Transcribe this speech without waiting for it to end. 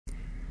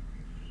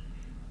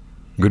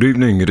Good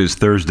evening. It is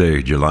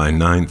Thursday, July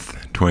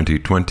 9th,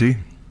 2020.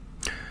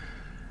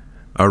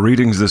 Our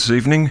readings this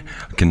evening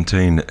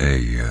contain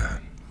a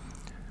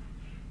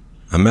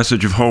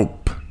message of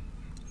hope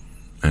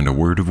and a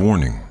word of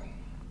warning.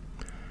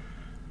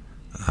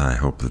 I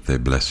hope that they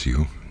bless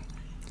you.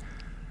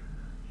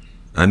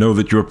 I know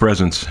that your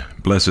presence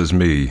blesses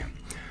me.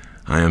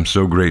 I am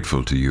so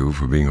grateful to you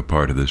for being a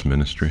part of this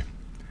ministry.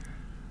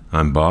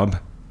 I'm Bob,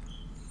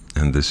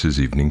 and this is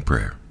Evening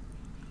Prayer.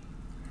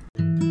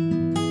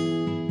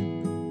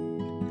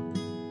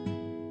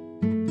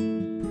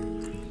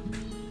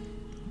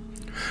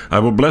 I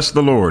will bless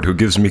the Lord who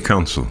gives me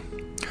counsel.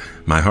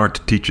 My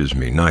heart teaches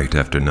me night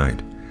after night.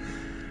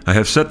 I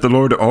have set the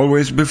Lord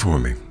always before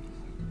me.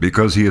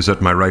 Because he is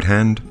at my right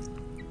hand,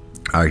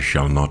 I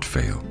shall not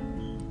fail.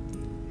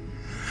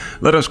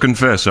 Let us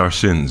confess our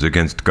sins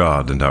against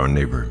God and our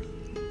neighbor.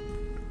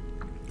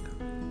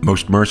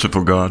 Most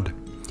merciful God,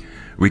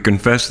 we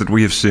confess that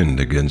we have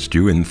sinned against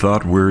you in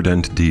thought, word,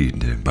 and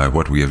deed, by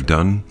what we have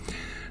done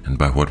and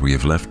by what we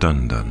have left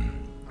undone.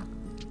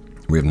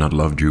 We have not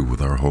loved you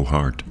with our whole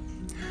heart.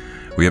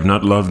 We have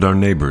not loved our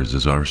neighbors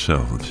as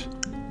ourselves.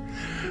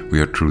 We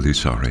are truly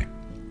sorry,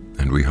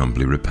 and we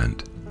humbly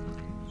repent.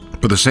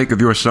 For the sake of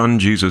your Son,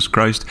 Jesus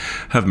Christ,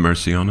 have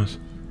mercy on us,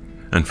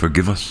 and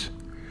forgive us,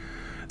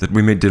 that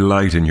we may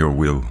delight in your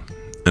will,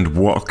 and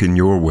walk in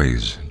your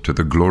ways, to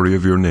the glory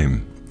of your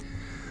name.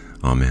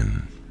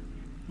 Amen.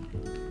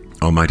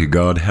 Almighty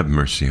God, have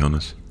mercy on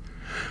us.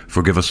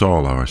 Forgive us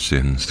all our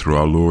sins through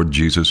our Lord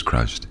Jesus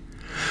Christ.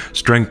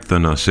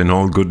 Strengthen us in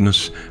all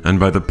goodness, and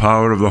by the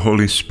power of the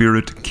Holy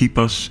Spirit, keep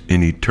us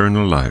in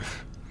eternal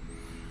life.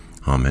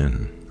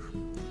 Amen.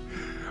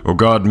 O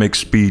God, make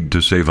speed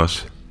to save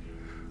us.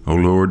 O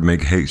Lord,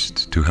 make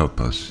haste to help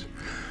us.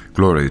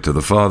 Glory to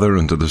the Father,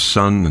 and to the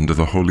Son, and to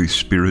the Holy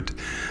Spirit,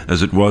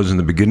 as it was in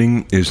the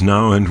beginning, is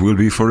now, and will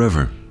be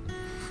forever.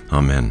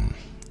 Amen.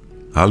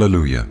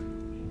 Alleluia.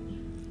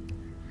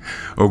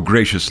 O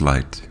gracious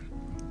light,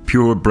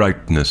 pure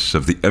brightness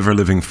of the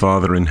ever-living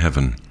Father in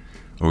heaven,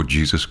 O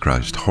Jesus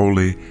Christ,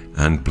 holy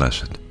and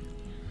blessed.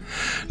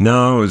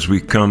 Now as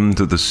we come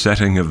to the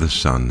setting of the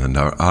sun, and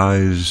our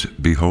eyes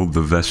behold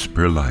the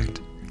vesper light,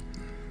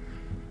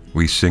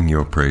 we sing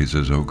your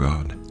praises, O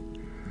God.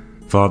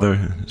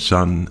 Father,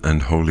 Son,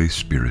 and Holy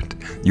Spirit,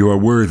 you are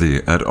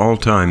worthy at all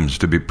times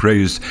to be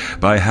praised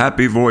by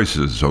happy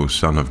voices, O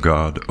Son of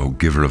God, O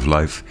Giver of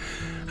life,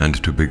 and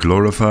to be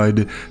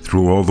glorified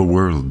through all the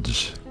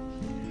worlds.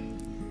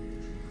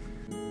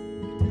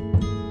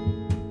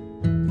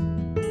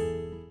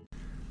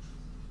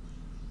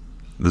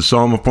 The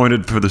psalm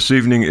appointed for this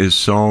evening is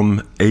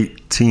Psalm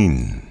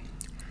 18.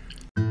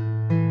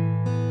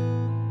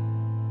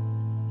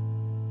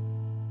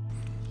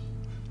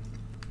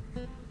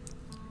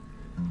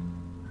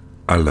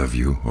 I love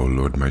you, O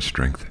Lord, my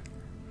strength.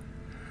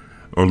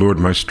 O Lord,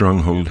 my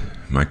stronghold,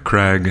 my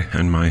crag,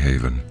 and my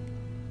haven.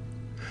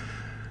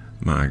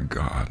 My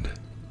God,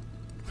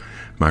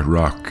 my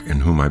rock in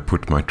whom I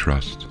put my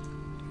trust.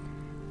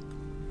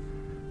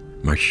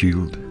 My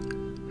shield,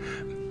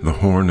 the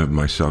horn of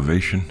my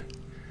salvation,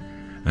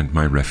 and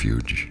my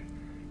refuge,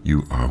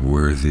 you are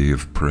worthy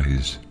of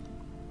praise.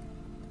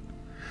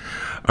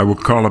 I will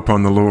call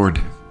upon the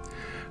Lord,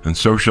 and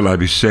so shall I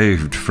be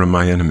saved from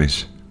my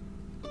enemies.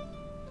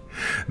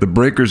 The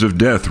breakers of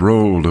death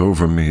rolled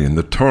over me, and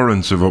the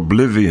torrents of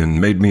oblivion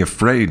made me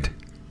afraid.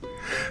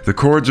 The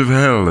cords of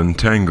hell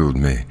entangled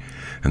me,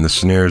 and the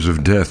snares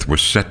of death were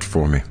set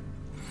for me.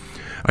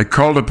 I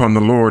called upon the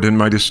Lord in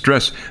my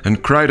distress,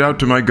 and cried out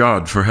to my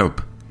God for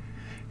help.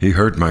 He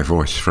heard my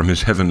voice from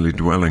his heavenly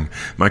dwelling.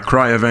 My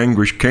cry of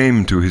anguish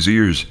came to his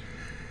ears.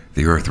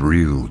 The earth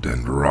reeled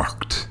and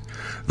rocked.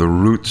 The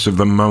roots of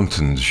the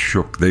mountains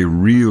shook. They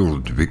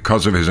reeled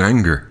because of his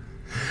anger.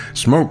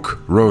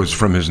 Smoke rose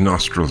from his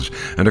nostrils,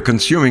 and a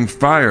consuming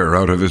fire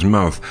out of his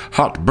mouth.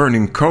 Hot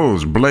burning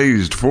coals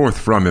blazed forth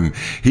from him.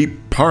 He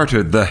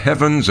parted the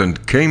heavens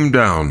and came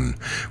down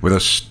with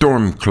a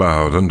storm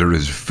cloud under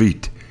his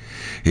feet.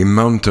 He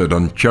mounted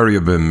on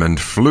cherubim and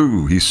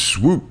flew. He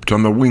swooped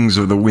on the wings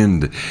of the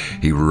wind.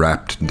 He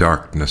wrapped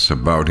darkness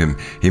about him.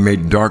 He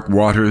made dark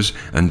waters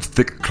and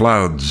thick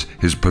clouds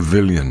his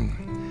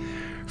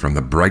pavilion. From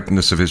the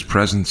brightness of his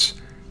presence,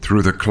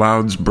 through the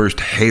clouds burst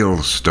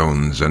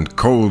hailstones and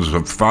coals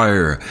of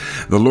fire.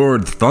 The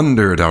Lord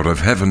thundered out of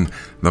heaven.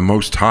 The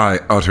Most High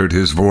uttered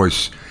his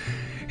voice.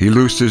 He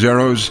loosed his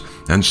arrows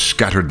and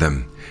scattered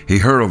them. He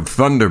hurled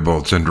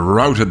thunderbolts and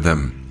routed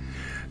them.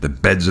 The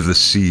beds of the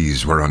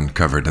seas were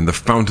uncovered, and the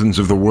fountains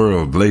of the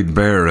world laid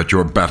bare at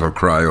your battle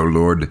cry, O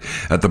Lord,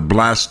 at the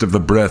blast of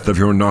the breath of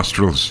your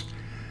nostrils.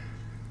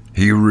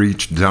 He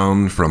reached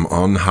down from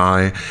on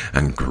high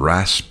and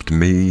grasped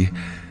me.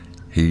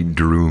 He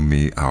drew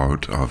me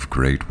out of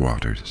great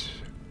waters.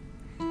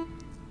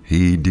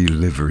 He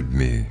delivered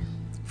me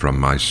from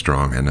my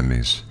strong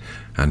enemies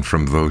and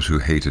from those who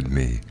hated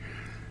me,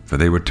 for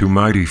they were too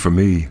mighty for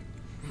me.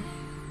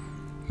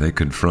 They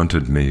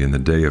confronted me in the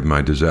day of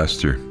my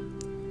disaster,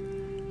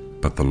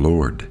 but the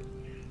Lord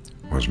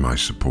was my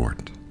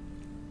support.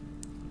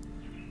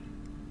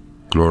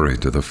 Glory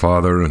to the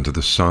Father, and to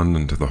the Son,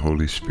 and to the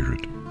Holy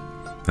Spirit,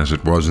 as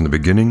it was in the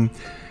beginning,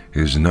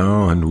 is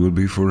now, and will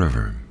be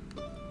forever.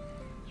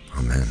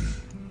 Amen.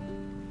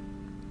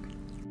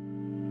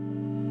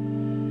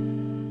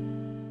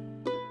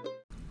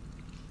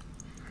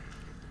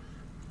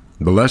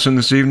 The lesson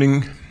this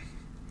evening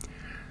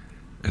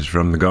is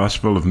from the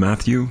Gospel of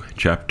Matthew,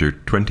 chapter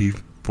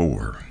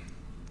 24.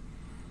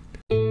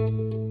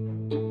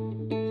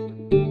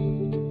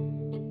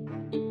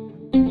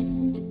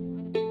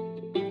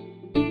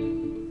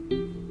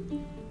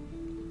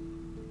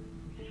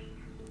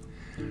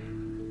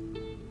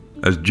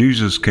 As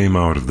Jesus came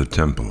out of the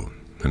temple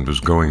and was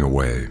going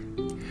away,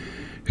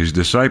 his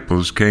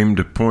disciples came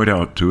to point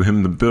out to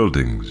him the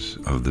buildings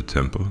of the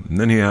temple. And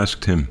then he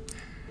asked him,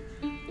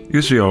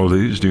 "You see all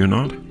these, do you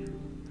not?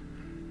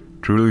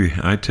 Truly,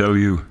 I tell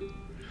you,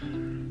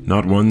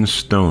 not one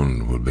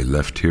stone will be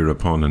left here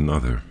upon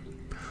another.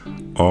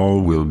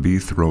 All will be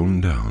thrown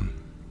down."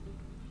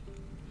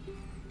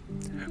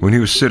 When he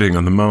was sitting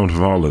on the Mount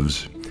of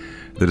Olives,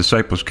 the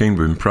disciples came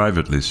to him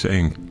privately,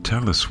 saying,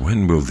 "Tell us,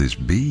 when will this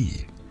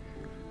be?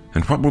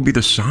 And what will be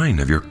the sign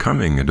of your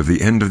coming and of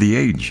the end of the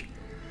age?"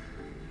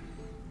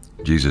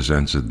 Jesus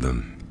answered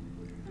them,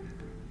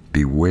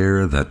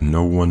 "Beware that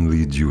no one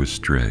leads you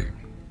astray.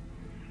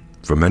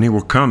 For many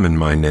will come in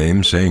my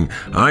name, saying,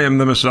 'I am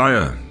the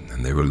Messiah,'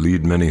 and they will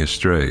lead many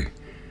astray.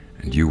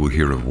 And you will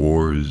hear of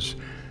wars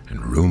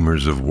and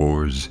rumors of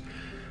wars.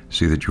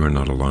 See that you are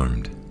not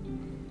alarmed.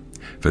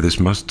 For this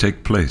must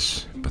take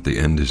place, but the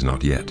end is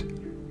not yet.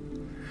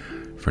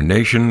 For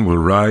nation will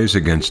rise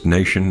against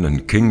nation,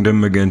 and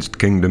kingdom against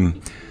kingdom,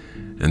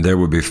 and there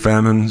will be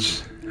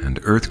famines and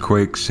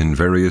earthquakes in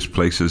various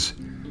places.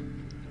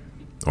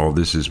 All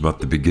this is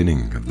but the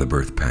beginning of the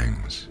birth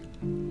pangs.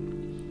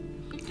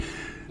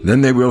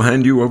 Then they will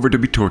hand you over to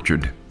be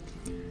tortured,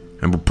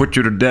 and will put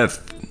you to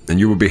death, and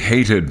you will be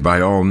hated by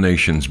all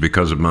nations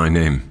because of my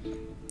name.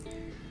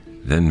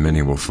 Then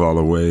many will fall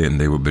away, and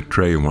they will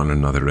betray one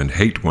another and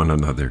hate one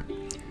another.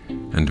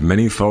 And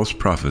many false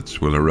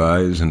prophets will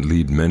arise and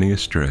lead many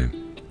astray.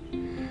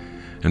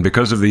 And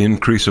because of the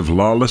increase of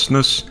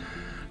lawlessness,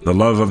 the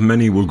love of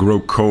many will grow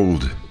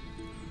cold.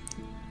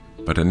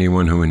 But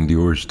anyone who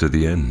endures to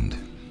the end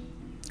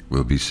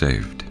will be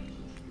saved.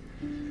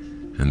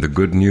 And the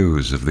good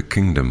news of the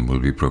kingdom will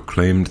be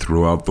proclaimed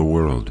throughout the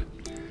world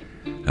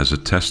as a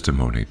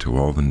testimony to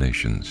all the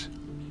nations.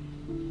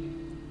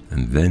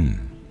 And then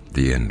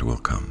the end will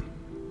come."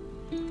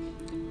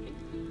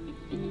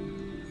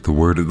 The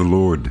word of the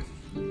Lord.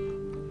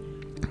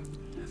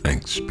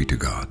 Thanks be to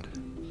God.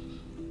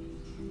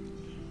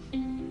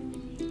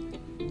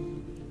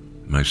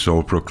 My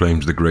soul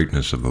proclaims the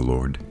greatness of the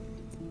Lord.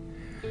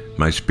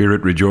 My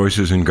spirit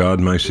rejoices in God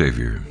my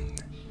Savior,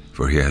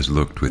 for he has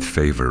looked with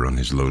favor on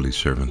his lowly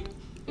servant.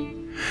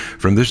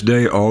 From this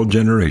day all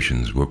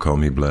generations will call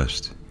me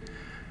blessed.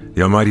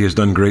 The Almighty has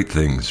done great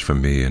things for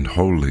me, and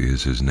holy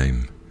is his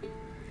name.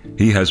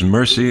 He has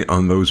mercy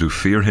on those who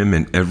fear him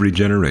in every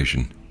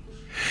generation.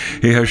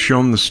 He has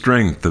shown the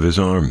strength of his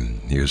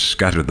arm. He has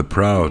scattered the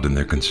proud in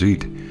their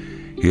conceit.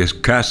 He has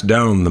cast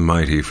down the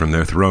mighty from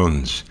their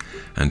thrones,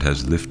 and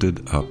has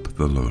lifted up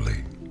the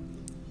lowly.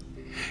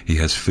 He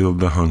has filled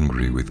the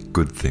hungry with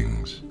good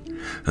things,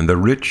 and the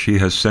rich he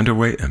has sent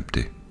away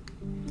empty.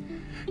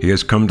 He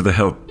has come to the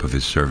help of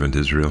his servant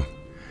Israel,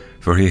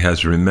 for he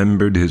has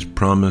remembered his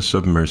promise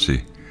of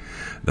mercy,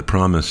 the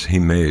promise he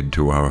made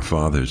to our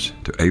fathers,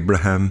 to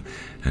Abraham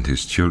and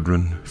his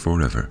children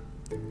forever.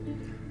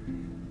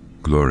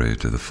 Glory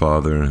to the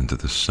Father, and to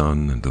the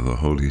Son, and to the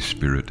Holy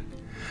Spirit,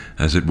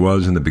 as it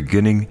was in the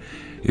beginning,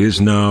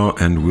 is now,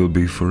 and will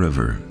be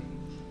forever.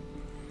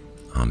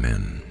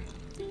 Amen.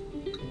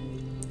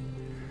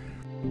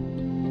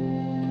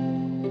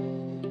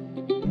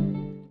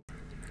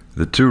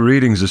 The two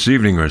readings this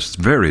evening are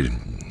very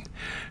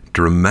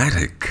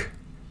dramatic,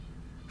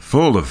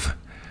 full of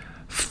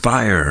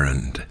fire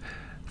and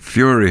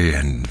fury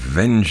and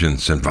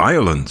vengeance and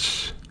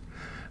violence,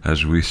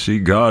 as we see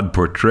God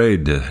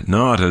portrayed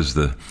not as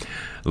the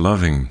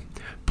loving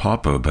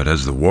papa, but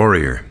as the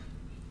warrior,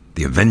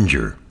 the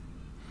avenger,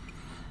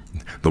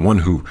 the one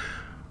who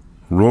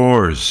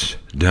roars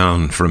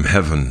down from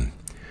heaven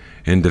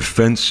in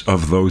defense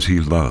of those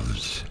he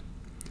loves.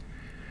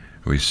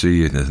 We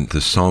see the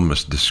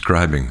psalmist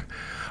describing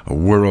a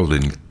world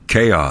in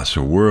chaos,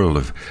 a world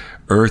of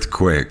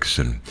earthquakes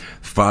and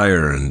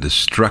fire and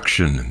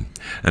destruction,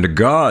 and a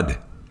God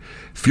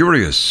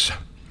furious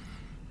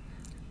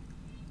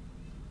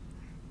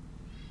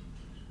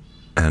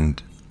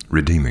and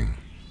redeeming.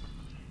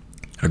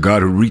 A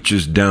God who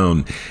reaches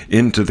down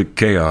into the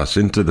chaos,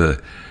 into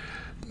the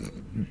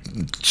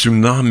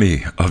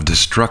tsunami of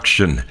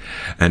destruction,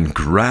 and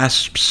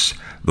grasps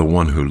the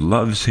one who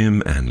loves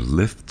him and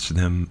lifts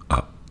them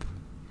up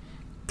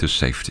to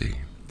safety.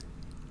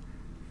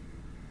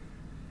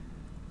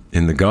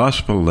 In the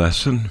gospel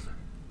lesson,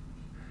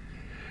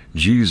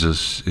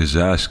 Jesus is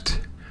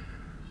asked,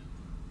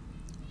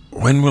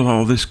 "When will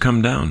all this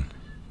come down?"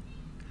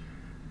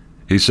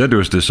 He said to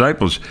his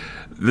disciples,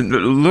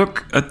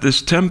 look at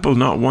this temple,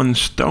 not one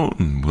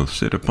stone will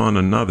sit upon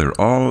another.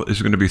 All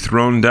is going to be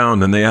thrown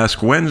down. And they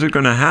ask, when's it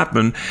going to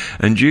happen?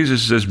 And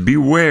Jesus says,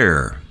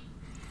 beware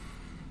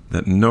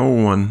that no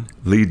one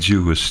leads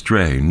you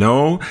astray.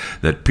 Know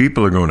that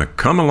people are going to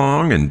come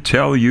along and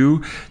tell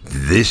you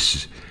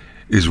this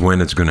is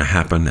when it's going to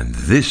happen, and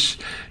this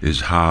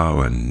is how,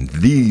 and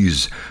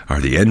these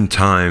are the end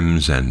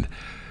times, and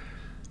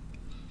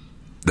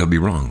they'll be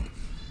wrong.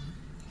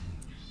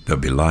 They'll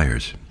be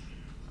liars.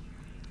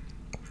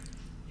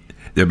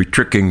 They'll be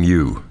tricking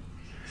you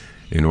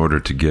in order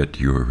to get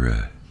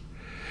your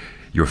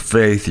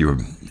faith, your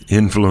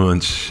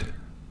influence,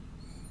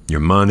 your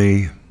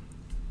money.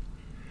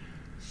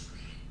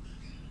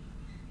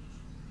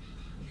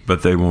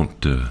 But they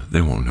won't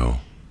know.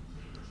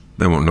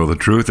 They won't know the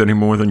truth any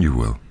more than you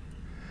will.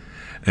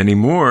 Any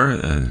more,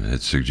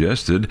 it's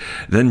suggested,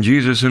 than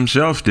Jesus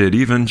himself did.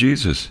 Even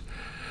Jesus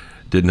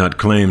did not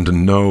claim to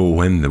know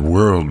when the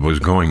world was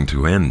going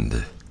to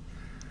end,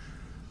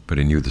 but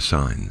he knew the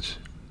signs.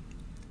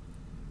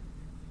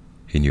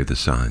 He knew the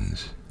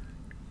signs.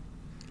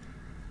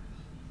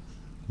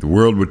 The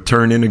world would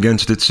turn in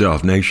against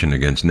itself, nation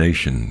against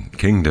nation,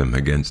 kingdom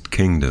against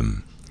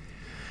kingdom.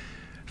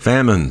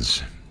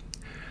 Famines,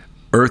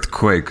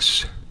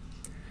 earthquakes,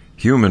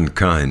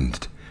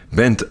 humankind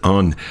bent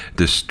on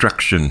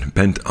destruction,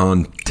 bent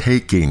on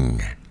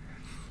taking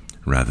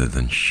rather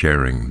than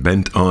sharing,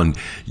 bent on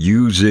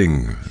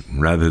using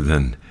rather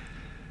than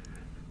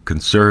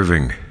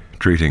conserving,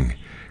 treating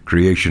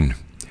creation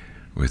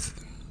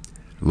with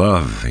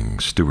loving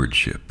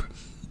stewardship.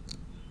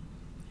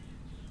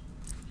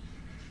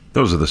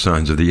 Those are the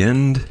signs of the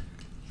end,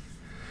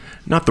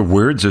 not the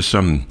words of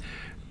some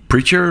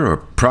preacher or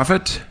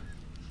prophet.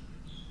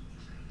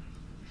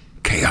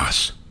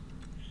 Chaos.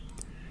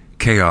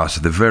 Chaos,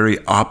 the very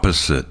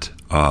opposite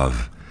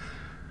of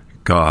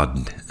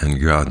God and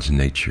God's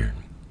nature.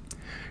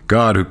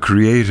 God, who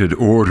created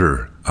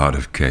order out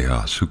of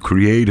chaos, who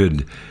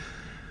created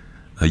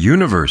a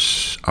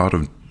universe out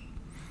of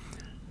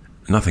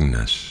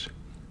nothingness.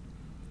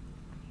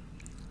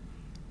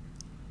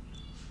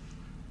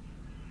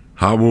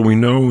 How will we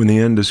know when the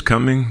end is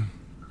coming?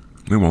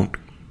 We won't.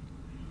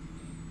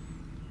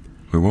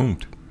 We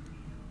won't.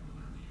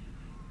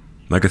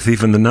 Like a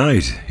thief in the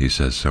night, he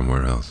says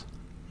somewhere else.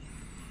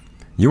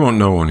 You won't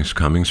know when he's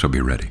coming, so be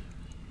ready.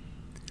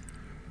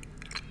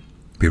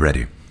 Be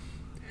ready.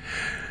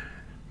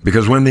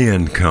 Because when the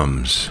end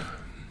comes,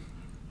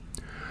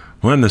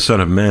 when the Son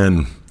of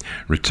Man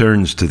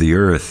returns to the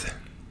earth,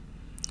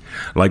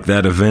 like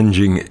that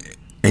avenging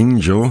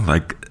angel,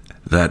 like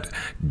that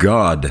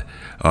God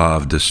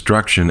of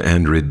destruction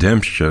and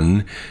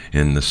redemption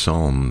in the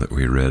psalm that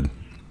we read,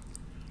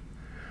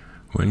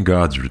 when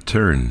God's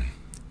return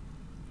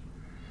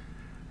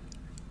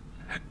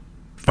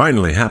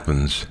finally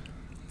happens,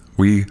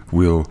 we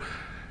will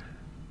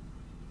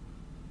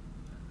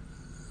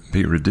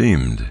be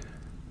redeemed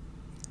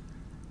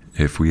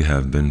if we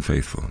have been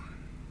faithful.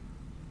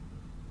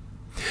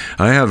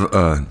 I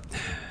have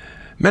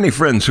many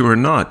friends who are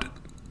not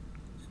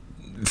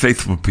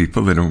faithful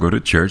people. They don't go to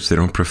church. They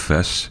don't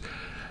profess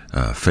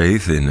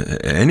faith in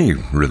any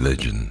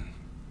religion.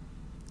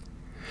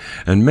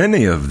 And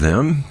many of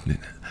them,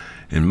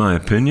 in my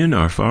opinion,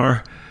 are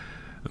far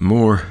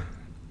more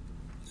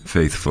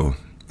faithful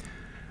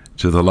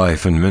to the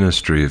life and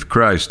ministry of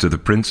Christ, to the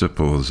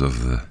principles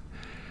of the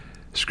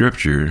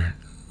Scripture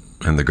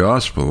and the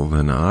gospel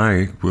than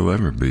I will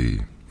ever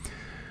be.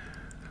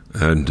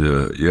 And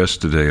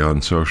yesterday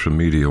on social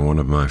media, one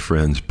of my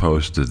friends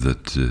posted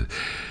that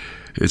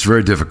it's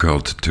very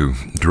difficult to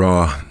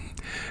draw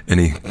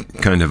any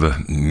kind of a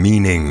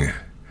meaning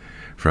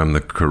from the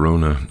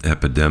corona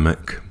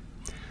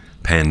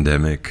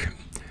pandemic.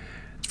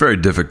 It's very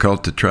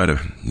difficult to try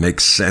to make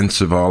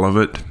sense of all of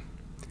it.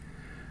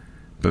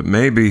 But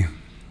maybe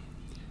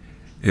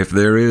if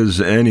there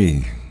is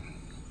any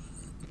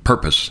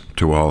purpose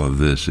to all of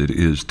this, it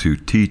is to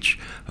teach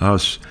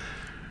us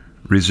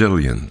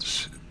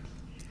resilience.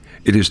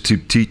 It is to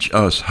teach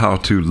us how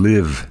to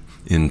live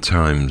in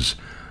times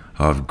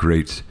of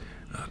great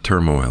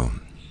turmoil,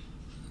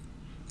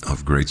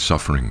 of great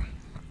suffering.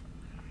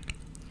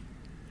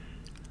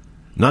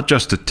 Not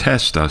just to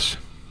test us,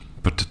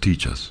 but to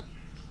teach us.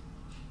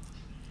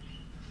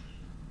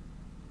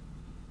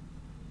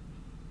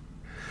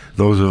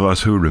 Those of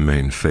us who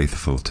remain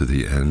faithful to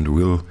the end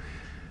will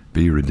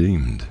be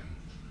redeemed.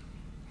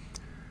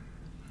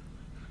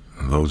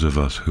 Those of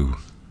us who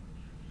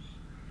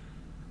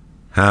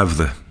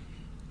have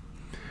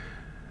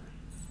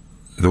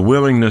the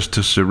willingness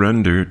to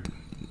surrender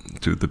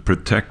to the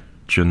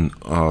protection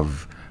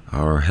of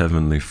our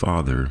Heavenly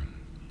Father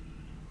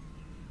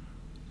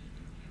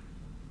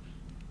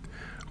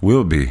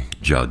will be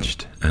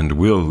judged and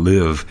will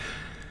live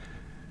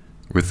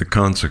with the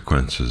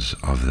consequences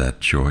of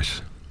that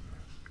choice.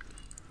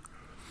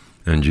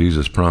 And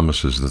Jesus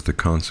promises that the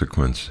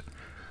consequence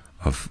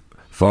of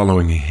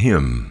following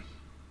Him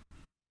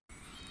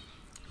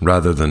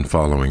rather than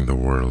following the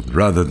world,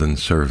 rather than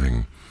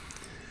serving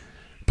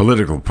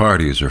political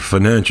parties or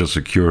financial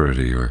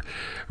security or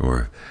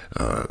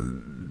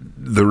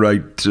the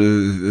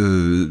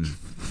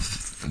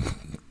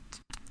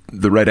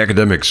right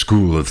academic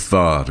school of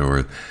thought,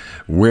 or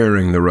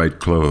wearing the right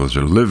clothes,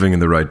 or living in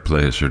the right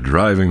place, or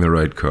driving the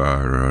right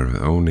car,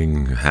 or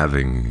owning,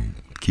 having,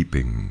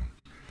 keeping.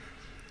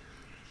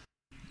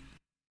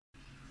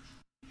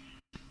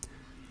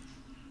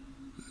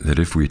 That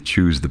if we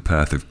choose the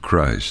path of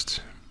Christ,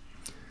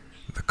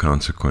 the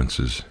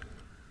consequences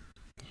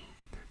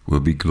will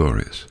be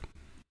glorious.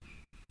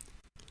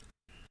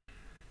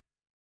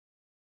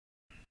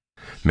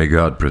 May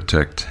God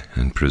protect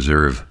and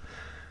preserve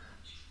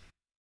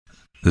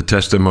the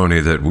testimony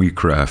that we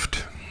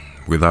craft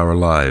with our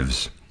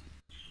lives,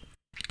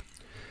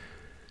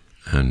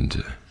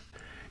 and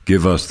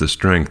give us the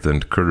strength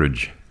and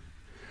courage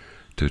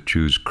to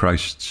choose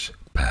Christ's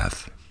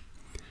path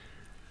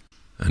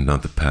and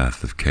not the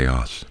path of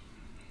chaos,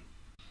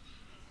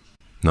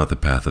 not the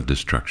path of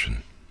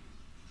destruction,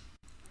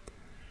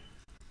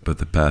 but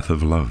the path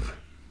of love.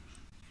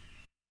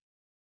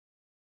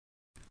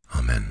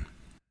 Amen.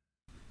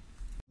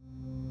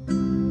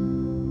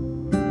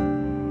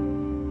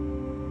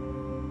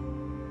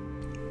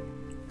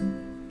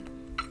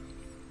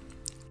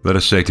 Let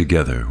us say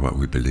together what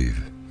we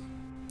believe.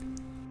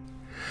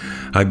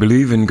 I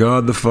believe in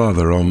God the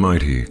Father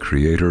Almighty,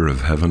 creator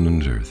of heaven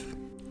and earth.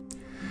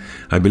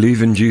 I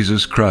believe in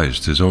Jesus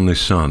Christ, his only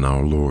Son,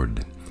 our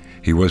Lord.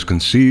 He was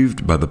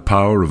conceived by the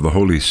power of the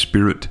Holy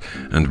Spirit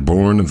and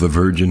born of the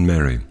Virgin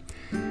Mary.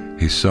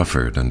 He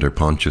suffered under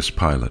Pontius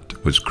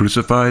Pilate, was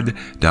crucified,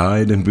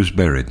 died, and was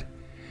buried.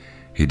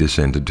 He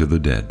descended to the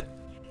dead.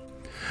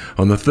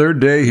 On the third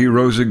day he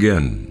rose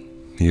again.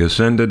 He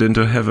ascended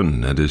into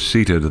heaven and is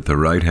seated at the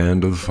right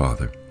hand of the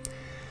Father.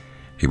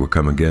 He will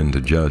come again to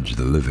judge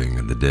the living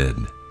and the dead.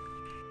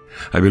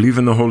 I believe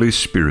in the Holy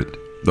Spirit,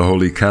 the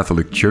Holy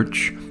Catholic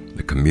Church,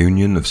 the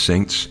communion of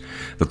saints,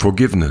 the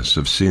forgiveness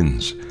of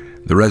sins,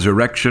 the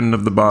resurrection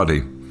of the body,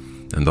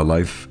 and the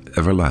life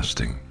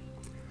everlasting.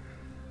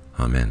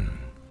 Amen.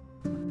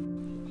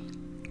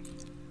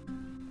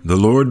 The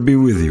Lord be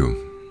with you.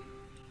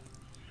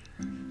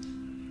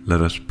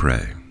 Let us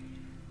pray.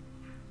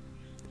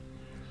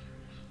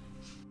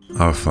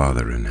 Our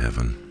Father in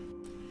heaven,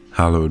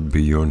 hallowed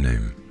be your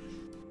name.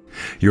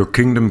 Your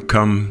kingdom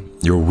come,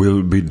 your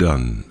will be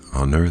done,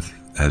 on earth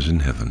as in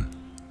heaven.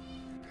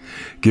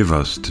 Give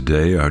us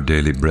today our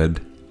daily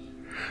bread.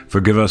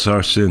 Forgive us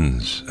our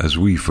sins, as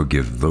we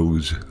forgive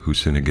those who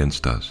sin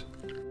against us.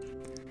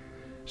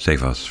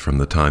 Save us from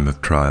the time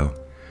of trial,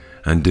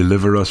 and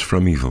deliver us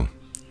from evil.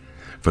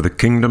 For the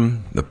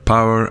kingdom, the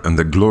power, and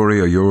the glory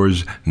are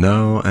yours,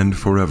 now and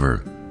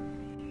forever.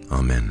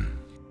 Amen.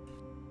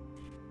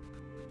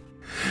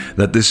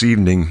 That this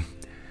evening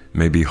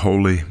may be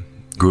holy,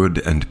 good,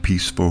 and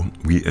peaceful,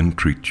 we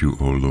entreat you,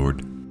 O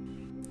Lord.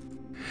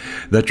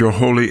 That your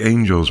holy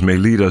angels may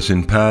lead us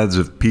in paths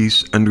of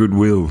peace and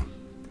goodwill,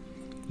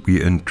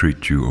 we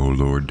entreat you, O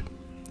Lord.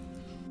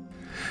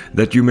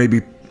 That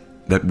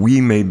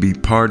we may be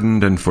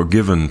pardoned and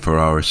forgiven for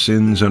our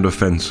sins and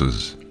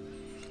offenses,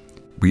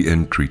 we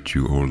entreat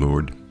you, O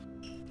Lord.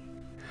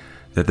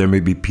 That there may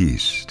be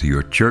peace to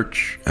your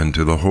church and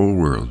to the whole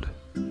world,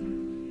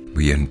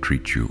 we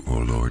entreat you, O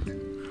Lord.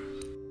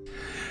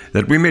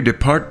 That we may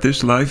depart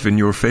this life in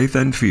your faith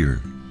and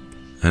fear,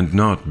 and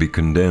not be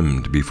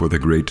condemned before the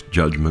great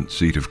judgment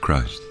seat of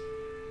Christ,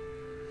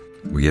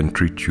 we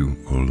entreat you,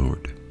 O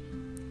Lord.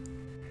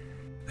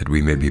 That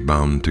we may be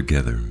bound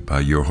together by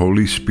your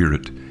Holy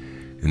Spirit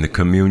in the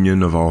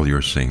communion of all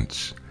your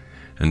saints,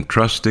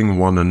 entrusting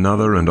one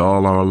another and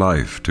all our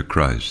life to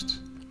Christ,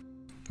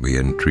 we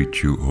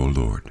entreat you, O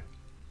Lord.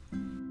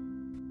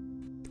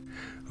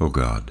 O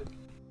God,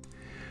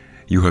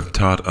 you have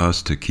taught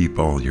us to keep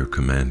all your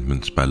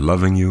commandments by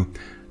loving you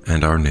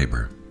and our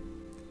neighbor.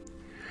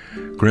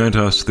 Grant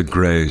us the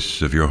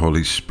grace of your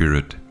Holy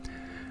Spirit,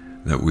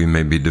 that we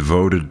may be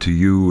devoted to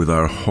you with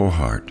our whole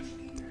heart,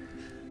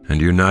 and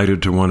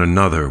united to one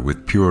another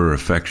with pure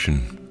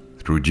affection,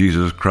 through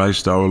Jesus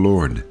Christ our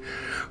Lord,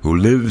 who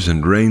lives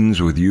and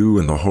reigns with you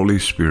in the Holy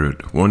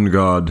Spirit, one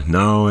God,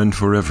 now and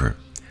forever.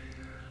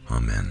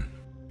 Amen.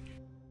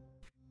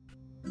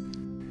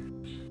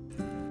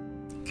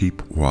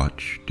 Keep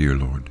watch, dear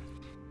Lord,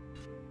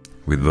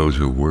 with those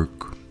who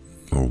work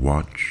or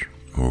watch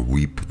or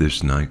weep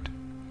this night,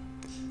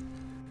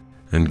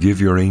 and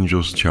give your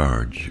angels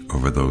charge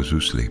over those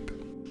who sleep.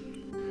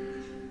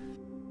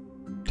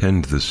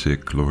 Tend the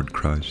sick, Lord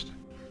Christ.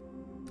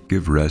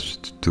 Give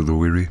rest to the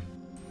weary.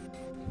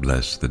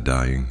 Bless the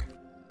dying.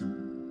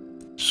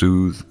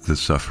 Soothe the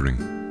suffering.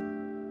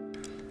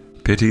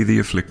 Pity the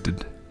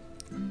afflicted.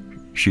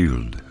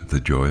 Shield the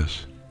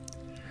joyous.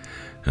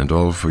 And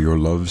all for your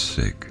love's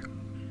sake.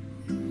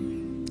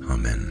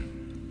 Amen.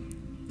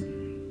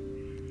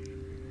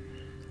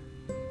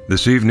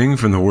 This evening,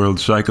 from the World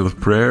Cycle of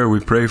Prayer, we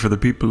pray for the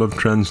people of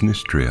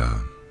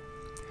Transnistria.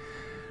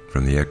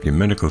 From the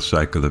Ecumenical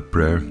Cycle of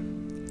Prayer,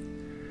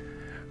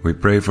 we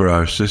pray for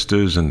our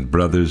sisters and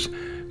brothers,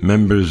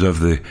 members of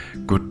the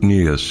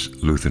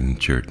Gutnius Lutheran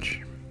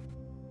Church.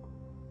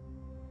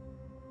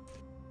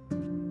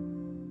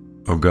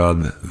 O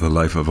God, the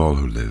life of all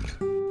who live,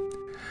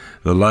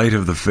 the light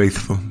of the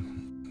faithful,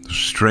 the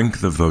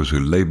strength of those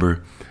who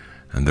labor,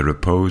 and the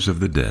repose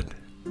of the dead.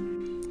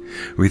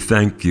 We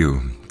thank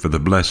you for the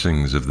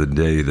blessings of the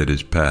day that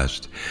is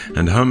past,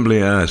 and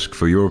humbly ask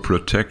for your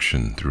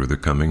protection through the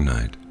coming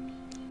night.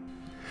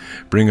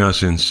 Bring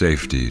us in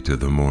safety to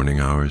the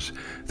morning hours,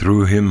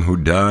 through him who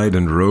died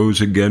and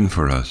rose again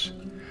for us,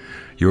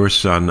 your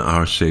Son,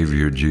 our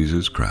Savior,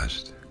 Jesus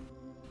Christ.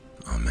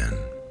 Amen.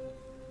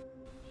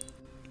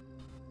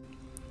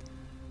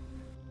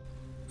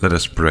 Let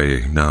us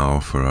pray now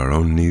for our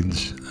own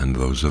needs and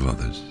those of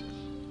others.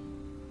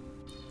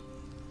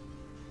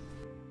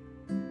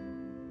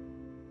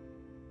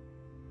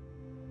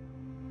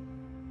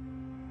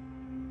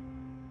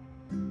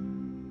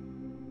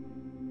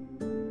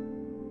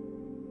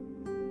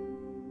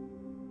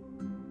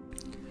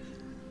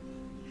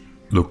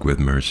 Look with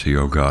mercy,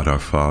 O God our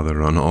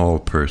Father, on all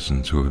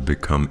persons who have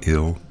become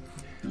ill,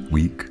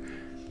 weak,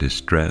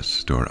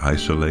 distressed, or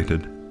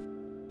isolated.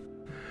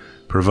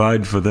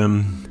 Provide for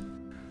them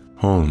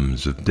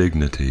homes of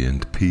dignity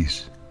and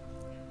peace.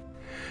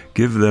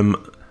 Give them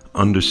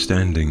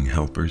understanding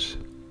helpers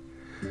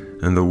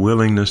and the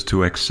willingness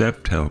to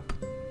accept help,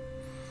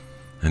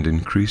 and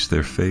increase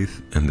their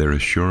faith and their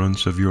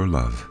assurance of your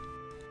love.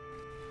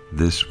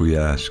 This we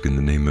ask in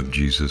the name of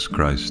Jesus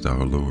Christ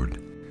our Lord.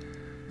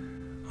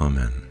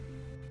 Amen.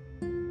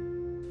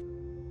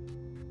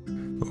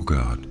 O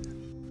God,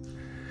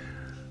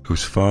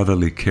 whose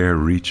fatherly care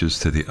reaches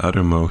to the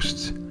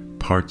uttermost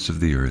parts of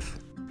the earth,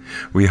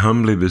 we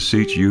humbly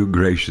beseech you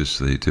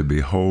graciously to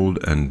behold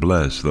and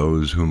bless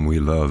those whom we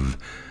love,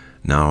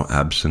 now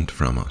absent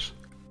from us.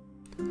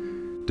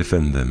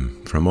 Defend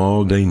them from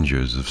all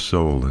dangers of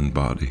soul and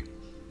body,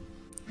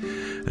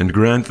 and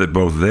grant that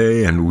both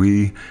they and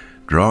we,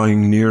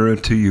 drawing nearer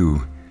to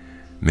you,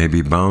 may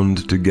be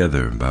bound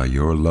together by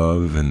your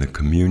love and the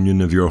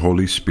communion of your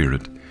Holy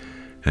Spirit,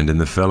 and in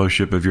the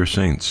fellowship of your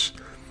saints,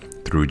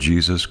 through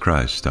Jesus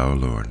Christ our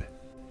Lord.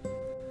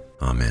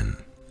 Amen.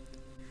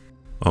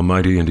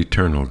 Almighty and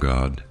eternal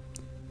God,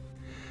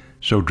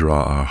 so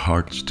draw our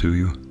hearts to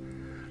you,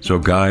 so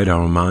guide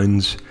our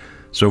minds,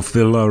 so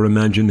fill our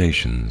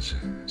imaginations,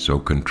 so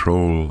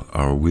control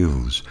our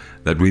wills,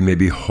 that we may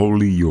be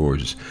wholly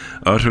yours,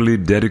 utterly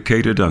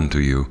dedicated unto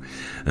you,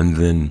 and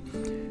then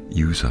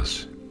use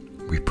us,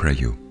 we pray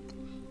you,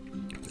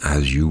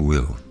 as you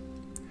will,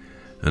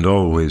 and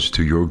always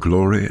to your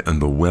glory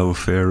and the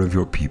welfare of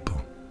your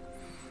people,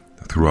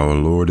 through our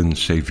Lord and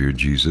Savior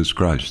Jesus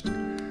Christ.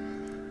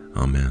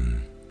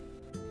 Amen.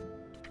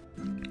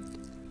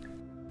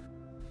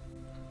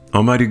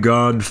 Almighty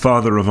God,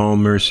 Father of all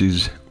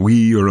mercies, we,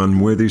 your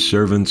unworthy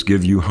servants,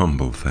 give you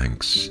humble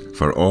thanks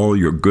for all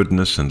your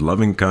goodness and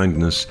loving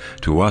kindness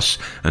to us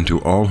and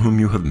to all whom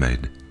you have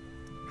made.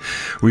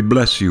 We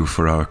bless you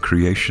for our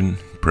creation,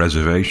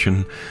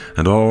 preservation,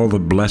 and all the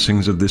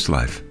blessings of this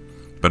life,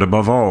 but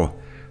above all,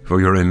 for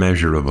your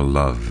immeasurable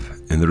love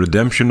in the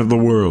redemption of the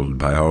world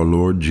by our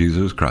Lord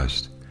Jesus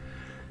Christ,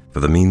 for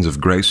the means of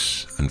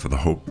grace and for the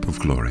hope of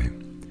glory.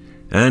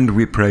 And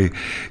we pray,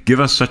 give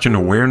us such an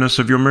awareness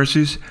of your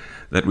mercies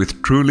that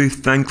with truly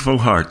thankful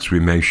hearts we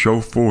may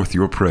show forth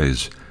your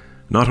praise,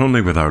 not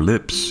only with our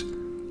lips,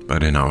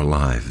 but in our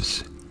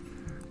lives,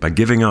 by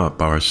giving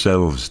up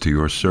ourselves to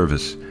your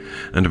service,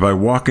 and by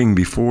walking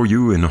before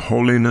you in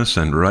holiness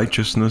and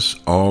righteousness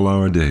all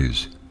our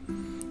days.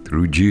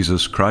 Through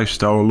Jesus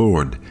Christ our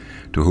Lord,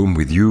 to whom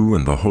with you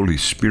and the Holy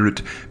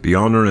Spirit be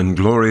honor and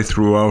glory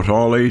throughout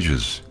all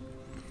ages.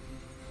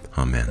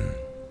 Amen.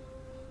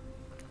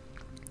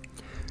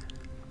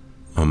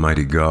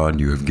 Almighty God,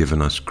 you have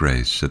given us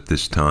grace at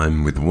this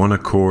time with one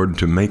accord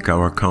to make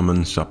our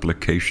common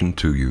supplication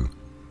to you.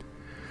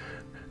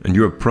 And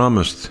you have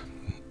promised,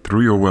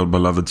 through your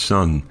well-beloved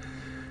Son,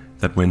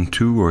 that when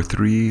 2 or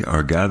 3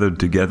 are gathered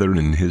together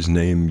in his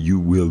name, you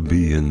will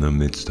be in the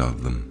midst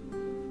of them.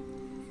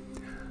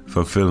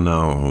 Fulfill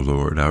now, O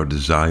Lord, our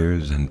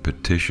desires and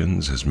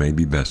petitions as may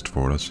be best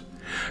for us,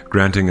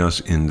 granting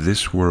us in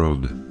this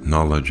world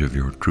knowledge of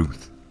your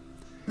truth,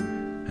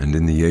 and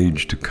in the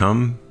age to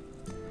come,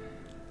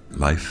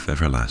 life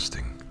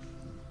everlasting.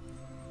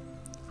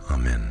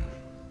 Amen.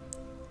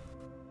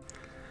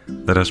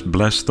 Let us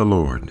bless the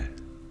Lord.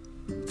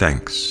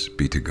 Thanks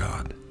be to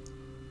God.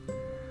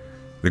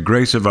 The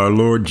grace of our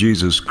Lord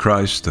Jesus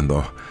Christ and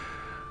the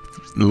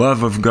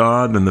love of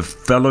God and the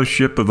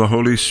fellowship of the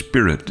Holy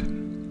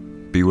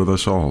Spirit be with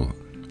us all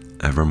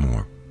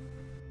evermore.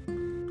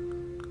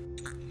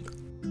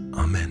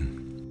 Amen.